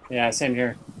 though. Yeah, same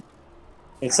here.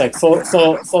 It's like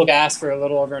full gas for a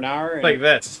little over an hour. And, Like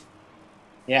this.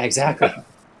 yeah, exactly.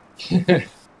 I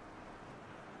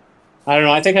don't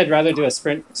know. I think I'd rather do a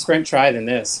sprint try than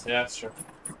this. Yeah, that's true.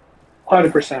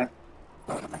 100%.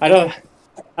 I don't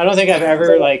think I've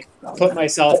ever like put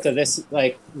myself to this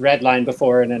like red line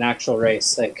before in an actual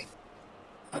race. Like,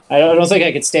 I don't think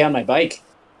I could stay on my bike.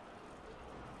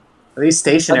 At least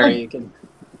stationary, you can.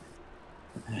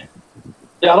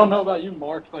 Yeah, I don't know about you,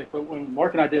 Mark. Like, but when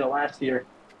Mark and I did it last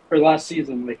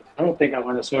season, like I don't think I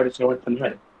went as hard as going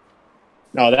tonight.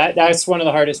 No, that's one of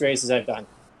the hardest races I've done.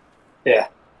 Yeah.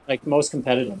 Like most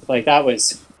competitive. Like that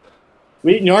was.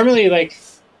 We normally like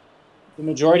the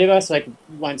majority of us like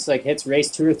once like hits race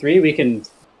 2 or 3, we can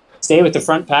stay with the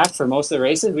front pack for most of the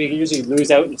races. We usually lose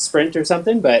out in sprint or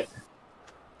something, but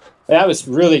that was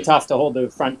really tough to hold the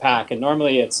front pack. And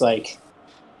normally it's like,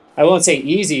 I won't say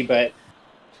easy, but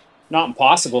not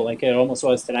impossible like it almost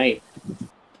was tonight.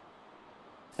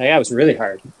 Like, that was really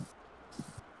hard.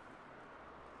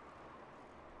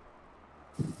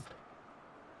 I'm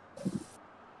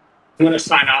going to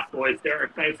sign off, boys.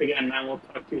 Derek, thanks again, man. We'll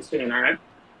talk to you soon, all right?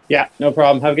 Yeah, no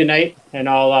problem. Have a good night, and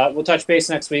we'll touch base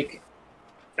next week.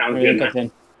 Sounds When we good, get man.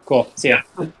 in. Cool. See ya.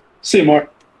 See you,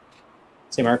 Mark.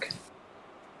 See you, Mark.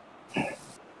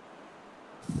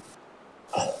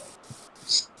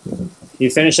 You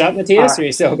finish up, Matthias, or are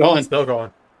you still going? Still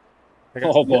going.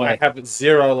 Oh, boy. I have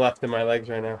 0 left in my legs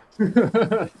right now.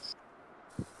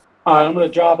 All right, I'm gonna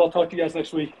drop. I'll talk to you guys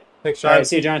next week. Thanks, All Sean. right,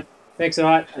 see you, John. Thanks a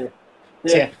lot.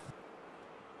 See ya.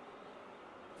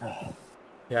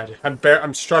 Yeah,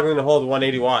 I'm struggling to hold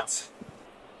 180 watts.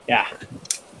 Yeah.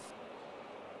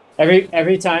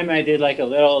 Every time I did like a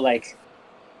little like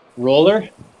roller,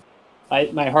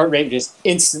 my heart rate just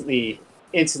instantly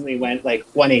went like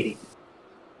 180.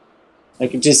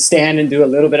 Like just stand and do a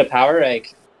little bit of power.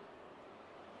 Like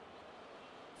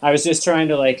I was just trying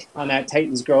to like on that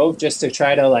Titans Grove just to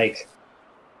try to like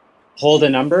hold a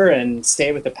number and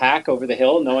stay with the pack over the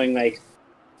hill, knowing like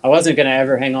I wasn't gonna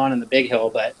ever hang on in the big hill,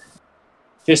 but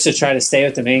just to try to stay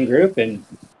with the main group. And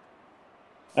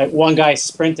one guy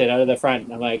sprinted out of the front,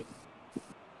 and I'm like,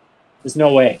 there's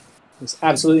no way. There's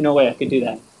absolutely no way I could do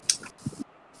that.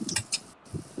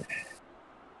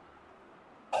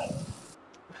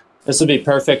 This would be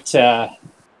perfect.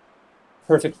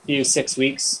 Perfect few 6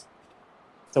 weeks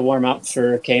to warm up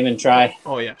for Cayman Try.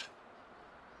 Oh, yeah.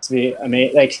 To be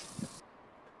amazing. Like,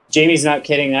 Jamie's not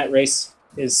kidding. That race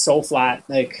is so flat.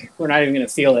 Like, we're not even going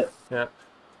to feel it. Yeah.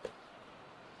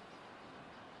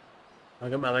 I'll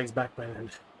get my legs back by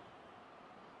then.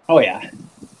 Oh, yeah.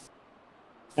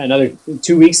 Another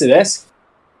 2 weeks of this.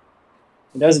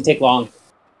 It doesn't take long.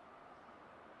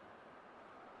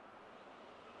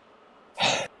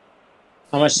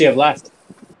 How much do you have left?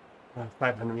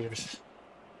 500 meters.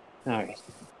 All right.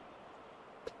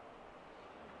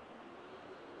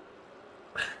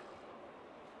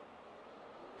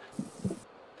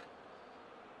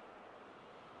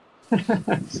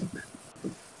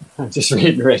 I'm just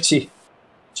reading Richie.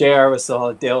 JR was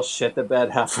solid. Dale shit the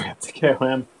bed halfway up to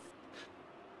KOM.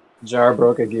 Jar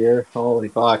broke a gear. Holy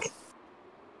fuck.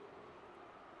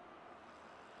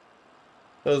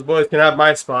 Those boys can have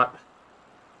my spot.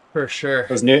 For sure.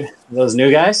 Those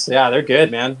new guys? Yeah, they're good,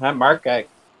 man. That Mark guy,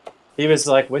 he was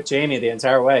like with Jamie the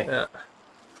entire way. Yeah.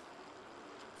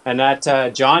 And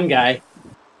that John guy,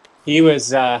 he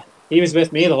was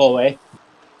with me the whole way.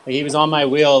 He was on my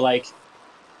wheel. Like,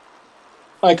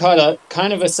 I caught a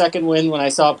kind of a second wind when I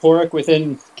saw Porrick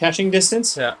within catching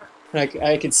distance. Yeah. Like,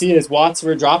 I could see his watts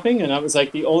were dropping, and that was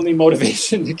like the only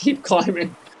motivation to keep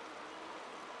climbing.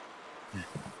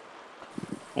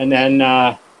 And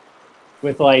then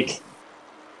with like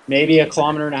maybe 1.5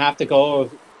 kilometers to go,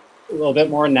 a little bit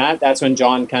more than that, that's when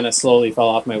John kind of slowly fell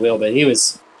off my wheel. But he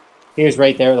was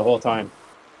right there the whole time.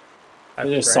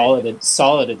 They're just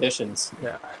solid additions.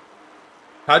 Yeah.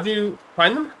 How'd you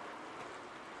find them?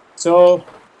 So,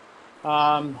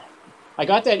 I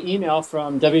got that email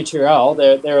from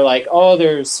WTRL. They're like, oh,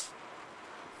 there's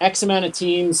X amount of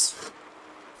teams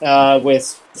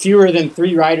with fewer than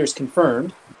 3 riders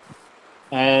confirmed.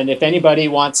 And if anybody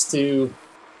wants to,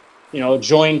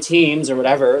 join teams or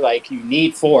whatever, like you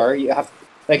need 4. You have,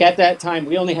 like at that time,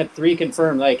 we only had 3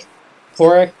 confirmed. Like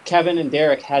Porrick, Kevin, and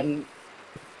Derek hadn't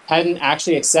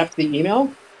actually accepted the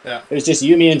email. Yeah. It was just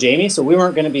you, me, and Jamie. So we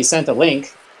weren't going to be sent a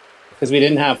link because we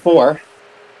didn't have 4.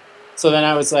 So then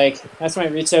I was like, that's when I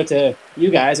reached out to you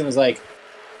guys and was like,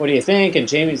 what do you think? And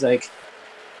Jamie's like,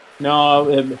 no,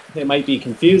 it might be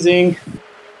confusing.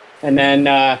 And then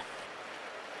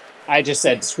I just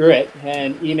said, screw it,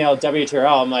 and emailed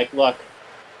WTRL. I'm like, look,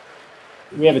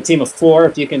 we have a team of 4.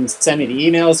 If you can send me the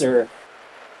emails or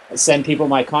send people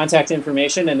my contact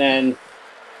information. And then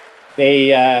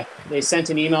they sent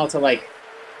an email to like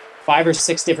 5 or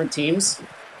 6 different teams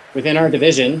within our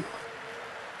division,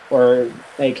 or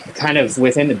like kind of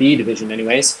within the B division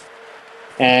anyways.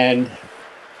 And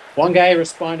one guy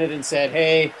responded and said,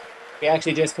 hey, we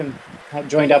actually just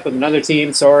joined up with another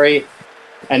team, sorry.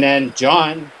 And then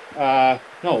John, no,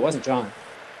 it wasn't John.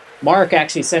 Mark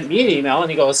actually sent me an email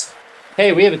and he goes,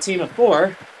 hey, we have a team of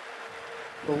 4.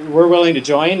 We're willing to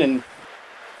join. And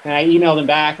I emailed him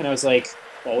back and I was like,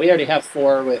 well, we already have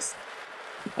 4 with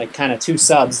like kind of 2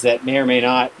 subs that may or may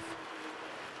not.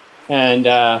 And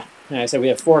I said, we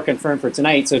have 4 confirmed for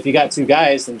tonight. So if you got 2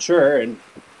 guys, then sure. And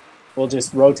we'll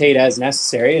just rotate as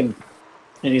necessary. And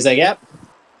he's like, yep.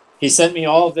 He sent me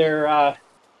all of their,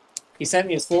 he sent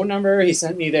me his phone number. He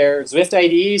sent me their Zwift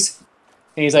IDs.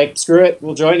 And he's like, screw it,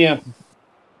 we'll join you. And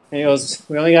he goes,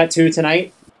 we only got 2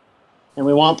 tonight. And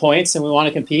we want points and we want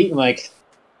to compete. I'm like,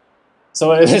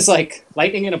 so it was like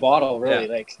lightning in a bottle,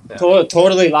 really. Yeah.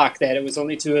 Totally luck that it was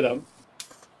only 2 of them.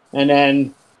 And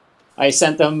then I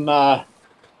sent them all.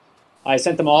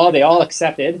 They all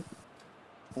accepted.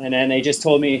 And then they just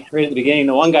told me right at the beginning,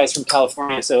 the one guy's from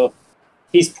California, so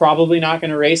he's probably not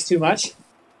going to race too much.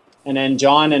 And then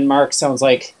John and Mark sounds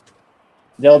like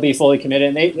they'll be fully committed.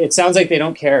 And it sounds like they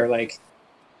don't care. Like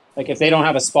if they don't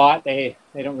have a spot, they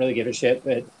don't really give a shit.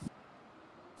 But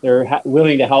they're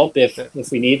willing to help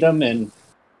if we need them, and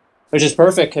which is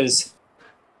perfect because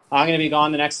I'm going to be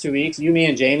gone the next 2 weeks. You, me,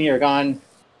 and Jamie are gone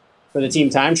for the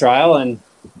team time trial, and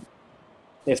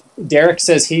if Derek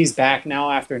says he's back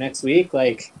now after next week,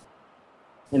 like,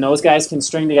 and those guys can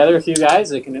string together a few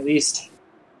guys, they can at least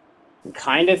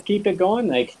kind of keep it going.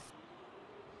 Like,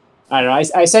 I don't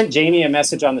know. I sent Jamie a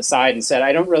message on the side and said,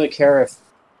 I don't really care if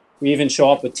we even show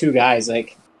up with 2 guys.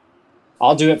 Like,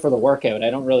 I'll do it for the workout.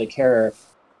 I don't really care if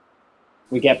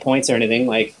we get points or anything.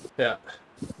 Like, yeah,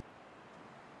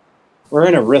 we're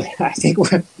in a really. I think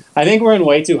we're in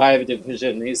way too high of a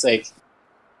division. He's like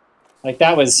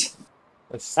that was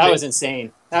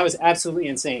insane. That was absolutely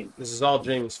insane. This is all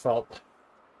Jamie's fault.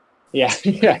 Yeah,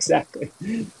 yeah, exactly.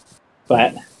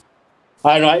 But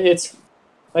I don't know. It's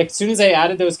like as soon as I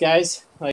added those guys, like.